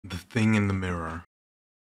Thing in the Mirror.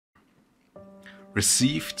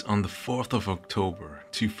 Received on the 4th of October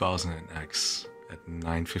 2000X at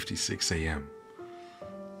 9:56 AM.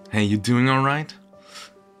 Hey, you doing alright?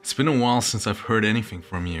 It's been a while since I've heard anything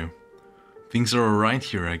from you. Things are alright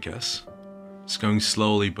here, I guess. It's going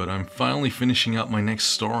slowly, but I'm finally finishing up my next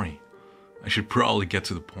story. I should probably get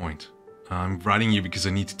to the point. I'm writing you because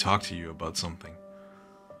I need to talk to you about something.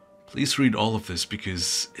 Please read all of this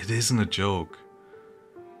because it isn't a joke.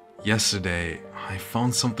 Yesterday, I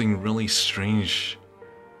found something really strange.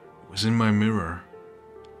 It was in my mirror.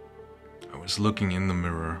 I was looking in the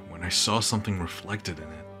mirror when I saw something reflected in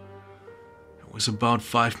it. It was about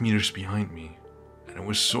 5 meters behind me, and it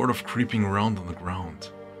was sort of creeping around on the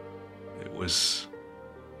ground. It was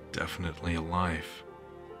definitely alive.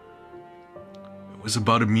 It was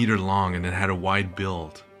about 1 meter long and it had a wide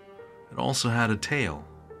build. It also had a tail.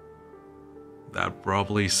 That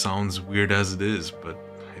probably sounds weird as it is, but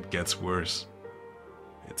it gets worse.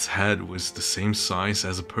 Its head was the same size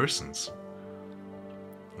as a person's.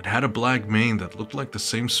 It had a black mane that looked like the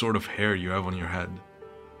same sort of hair you have on your head.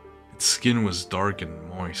 Its skin was dark and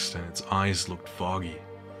moist, and its eyes looked foggy.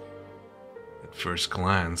 At first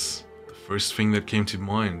glance, the first thing that came to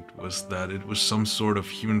mind was that it was some sort of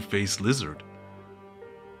human-faced lizard.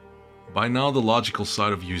 By now, the logical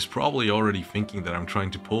side of you is probably already thinking that I'm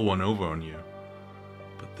trying to pull one over on you.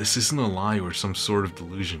 But this isn't a lie or some sort of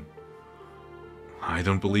delusion. I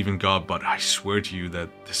don't believe in God, but I swear to you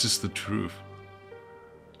that this is the truth.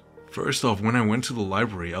 First off, when I went to the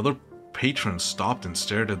library, other patrons stopped and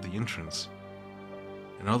stared at the entrance.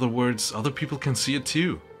 In other words, other people can see it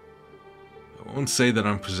too. I won't say that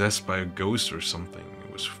I'm possessed by a ghost or something.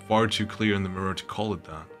 It was far too clear in the mirror to call it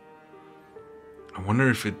that. I wonder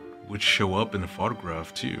if it would show up in a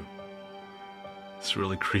photograph too. It's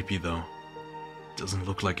really creepy though. It doesn't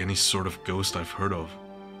look like any sort of ghost I've heard of.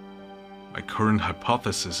 My current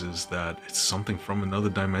hypothesis is that it's something from another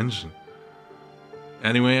dimension.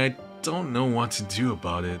 Anyway, I don't know what to do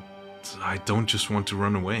about it. I don't just want to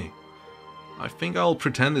run away. I think I'll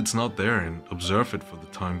pretend it's not there and observe it for the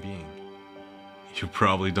time being. You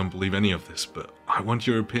probably don't believe any of this, but I want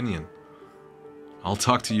your opinion. I'll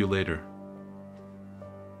talk to you later.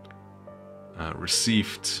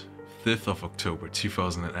 Received 5th of October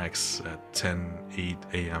 2000X at 10:08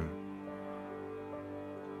 AM.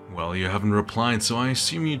 Well, you haven't replied, so I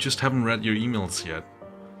assume you just haven't read your emails yet.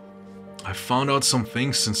 I found out some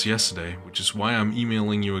things since yesterday, which is why I'm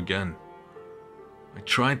emailing you again. I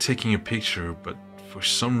tried taking a picture, but for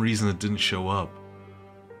some reason it didn't show up.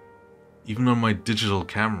 Even on my digital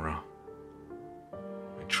camera.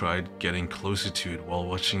 I tried getting closer to it while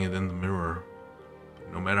watching it in the mirror.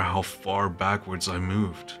 No matter how far backwards I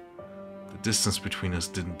moved, the distance between us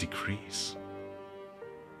didn't decrease.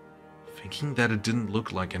 Thinking that it didn't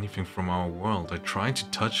look like anything from our world, I tried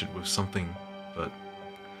to touch it with something, but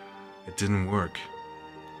it didn't work.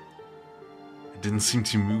 It didn't seem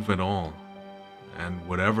to move at all, and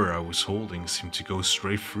whatever I was holding seemed to go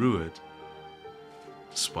straight through it.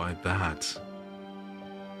 Despite that,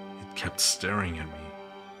 it kept staring at me.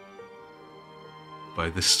 By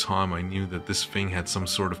this time, I knew that this thing had some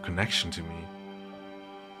sort of connection to me.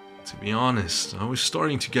 To be honest, I was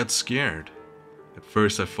starting to get scared. At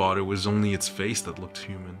first, I thought it was only its face that looked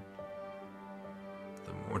human.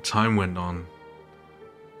 The more time went on,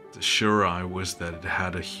 the surer I was that it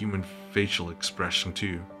had a human facial expression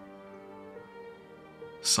too.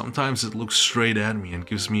 Sometimes it looks straight at me and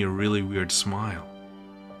gives me a really weird smile.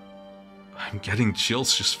 I'm getting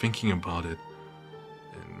chills just thinking about it.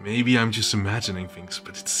 Maybe I'm just imagining things,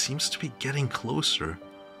 but it seems to be getting closer.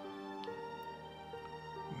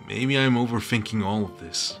 Maybe I'm overthinking all of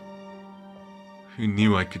this. Who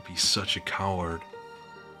knew I could be such a coward?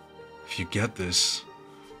 If you get this,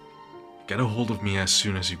 get a hold of me as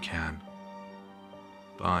soon as you can.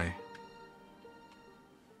 Bye.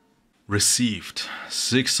 Received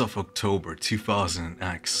 6th of October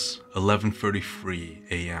 2000X, 11:33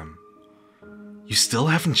 AM. You still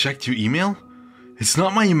haven't checked your email? It's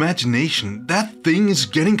not my imagination. That thing is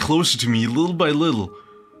getting closer to me little by little.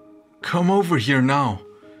 Come over here now.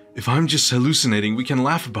 If I'm just hallucinating, we can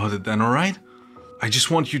laugh about it then, alright? I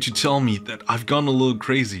just want you to tell me that I've gone a little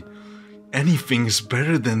crazy. Anything is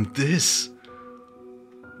better than this.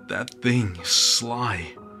 That thing is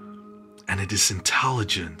sly. And it is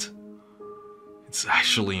intelligent. It's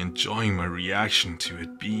actually enjoying my reaction to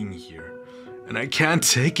it being here. And I can't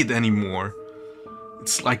take it anymore.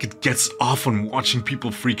 It's like it gets off on watching people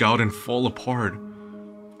freak out and fall apart.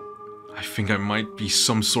 I think I might be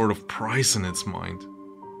some sort of prize in its mind.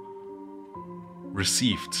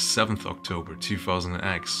 Received 7th October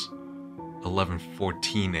 2000X,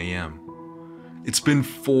 11:14 a.m. It's been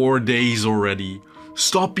 4 days already.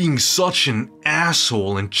 Stop being such an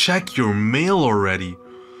asshole and check your mail already.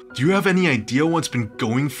 Do you have any idea what's been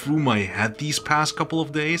going through my head these past couple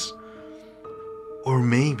of days? Or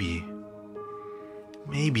maybe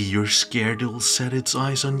you're scared it'll set its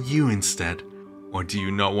eyes on you instead. Or do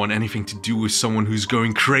you not want anything to do with someone who's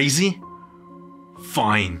going crazy?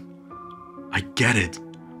 Fine. I get it,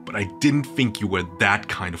 but I didn't think you were that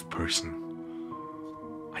kind of person.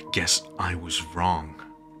 I guess I was wrong.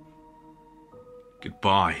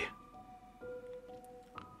 Goodbye.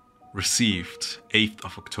 Received 8th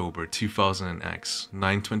of October 2000X,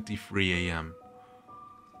 9:23 a.m.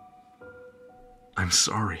 I'm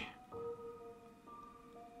sorry.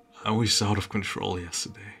 I was out of control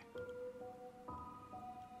yesterday.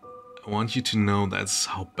 I want you to know that's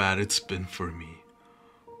how bad it's been for me.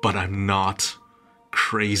 But I'm not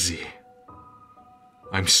crazy.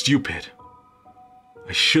 I'm stupid.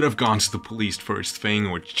 I should have gone to the police first thing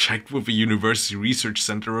or checked with a university research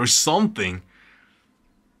center or something.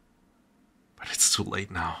 But it's too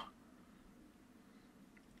late now.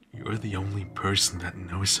 You're the only person that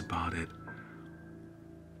knows about it.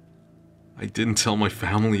 I didn't tell my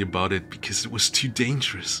family about it because it was too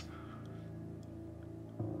dangerous.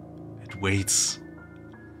 It waits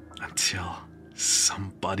until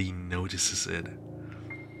somebody notices it.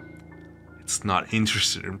 It's not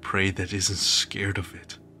interested in prey that isn't scared of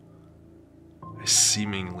it. A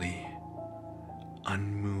seemingly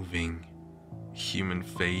unmoving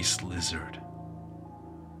human-faced lizard.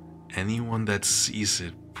 Anyone that sees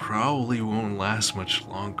it probably won't last much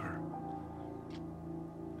longer.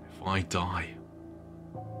 If I die,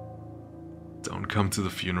 don't come to the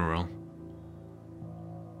funeral.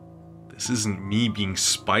 This isn't me being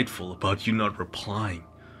spiteful about you not replying.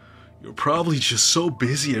 You're probably just so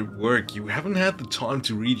busy at work you haven't had the time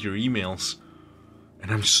to read your emails.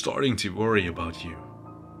 And I'm starting to worry about you.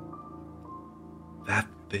 That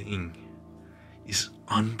thing is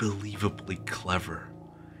unbelievably clever.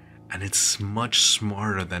 And it's much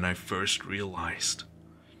smarter than I first realized.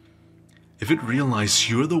 If it realizes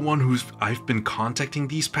you're the one I've been contacting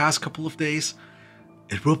these past couple of days,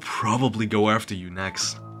 it will probably go after you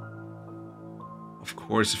next. Of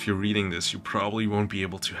course, if you're reading this, you probably won't be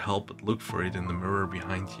able to help but look for it in the mirror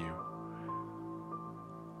behind you.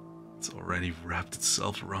 It's already wrapped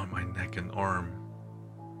itself around my neck and arm.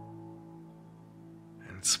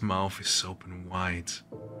 And its mouth is open wide.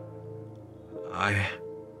 I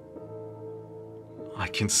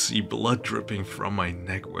can see blood dripping from my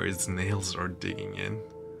neck where its nails are digging in.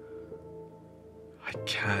 I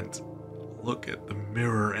can't look at the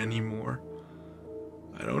mirror anymore.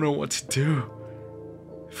 I don't know what to do.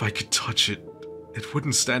 If I could touch it, it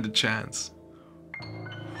wouldn't stand a chance.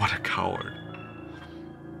 What a coward.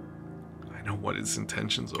 I know what its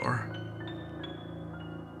intentions are.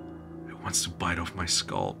 It wants to bite off my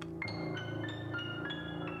scalp.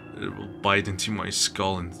 It will bite into my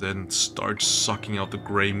skull and then start sucking out the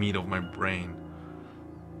gray meat of my brain.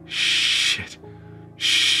 Shit.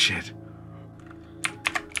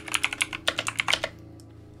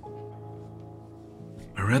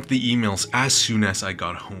 I read the emails as soon as I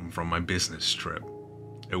got home from my business trip.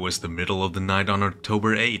 It was the middle of the night on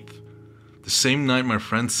October 8th, the same night my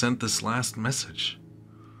friend sent this last message.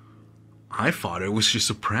 I thought it was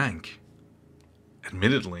just a prank.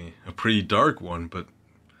 Admittedly, a pretty dark one, but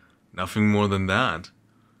nothing more than that.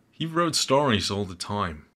 He wrote stories all the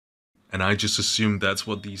time, and I just assumed that's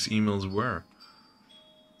what these emails were.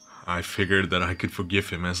 I figured that I could forgive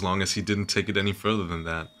him as long as he didn't take it any further than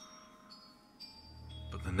that.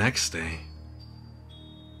 But the next day,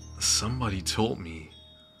 somebody told me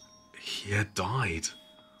he had died.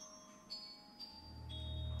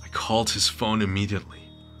 I called his phone immediately,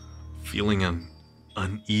 feeling an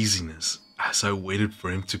uneasiness as I waited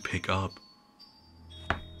for him to pick up.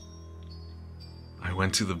 I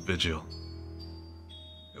went to the vigil.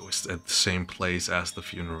 It was at the same place as the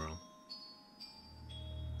funeral.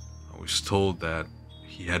 I was told that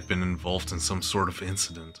he had been involved in some sort of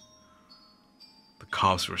incident. The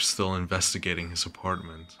cops were still investigating his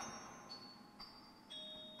apartment.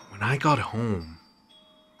 When I got home,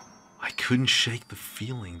 I couldn't shake the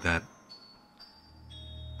feeling that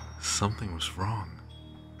something was wrong.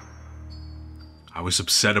 I was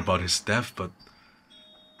upset about his death, but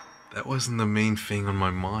that wasn't the main thing on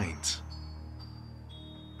my mind.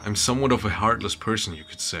 I'm somewhat of a heartless person, you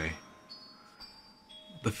could say.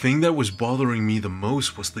 The thing that was bothering me the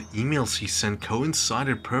most was the emails he sent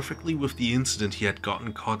coincided perfectly with the incident he had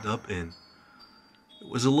gotten caught up in. It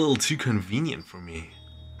was a little too convenient for me.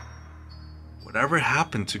 Whatever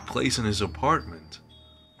happened took place in his apartment.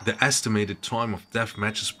 The estimated time of death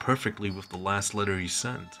matches perfectly with the last letter he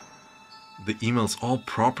sent. The emails all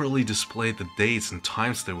properly displayed the dates and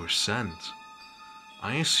times they were sent.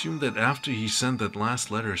 I assumed that after he sent that last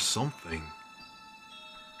letter something.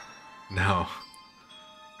 No,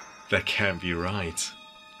 that can't be right.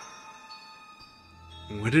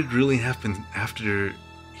 Would it really happen after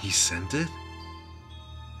he sent it?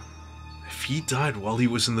 If he died while he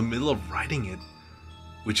was in the middle of writing it,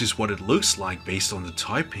 which is what it looks like based on the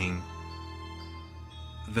typing,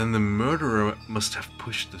 then the murderer must have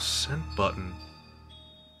pushed the send button.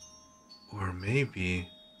 Or maybe...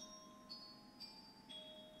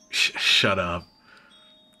 Shut up.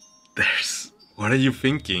 What are you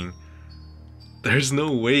thinking? There's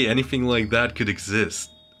no way anything like that could exist.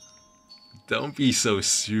 Don't be so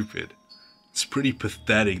stupid. It's pretty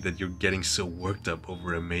pathetic that you're getting so worked up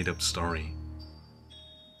over a made-up story.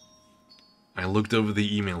 I looked over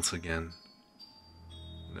the emails again.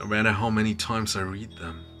 No matter how many times I read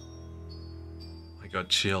them, I got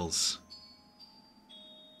chills.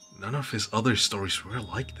 None of his other stories were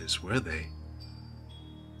like this, were they?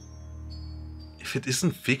 If it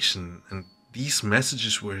isn't fiction, and these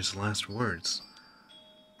messages were his last words,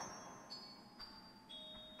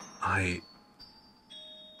 I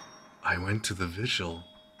went to the vigil.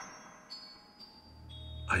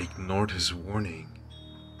 I ignored his warning.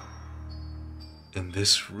 In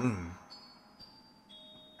this room,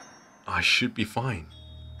 I should be fine.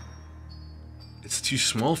 It's too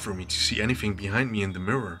small for me to see anything behind me in the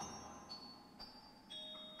mirror.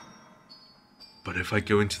 But if I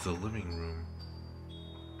go into the living room,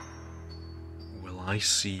 will I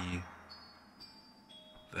see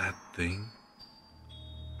that thing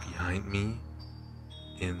behind me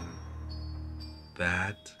in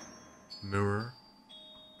that mirror?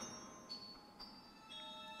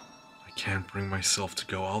 I can't bring myself to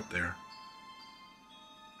go out there.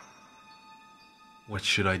 What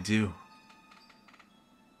should I do?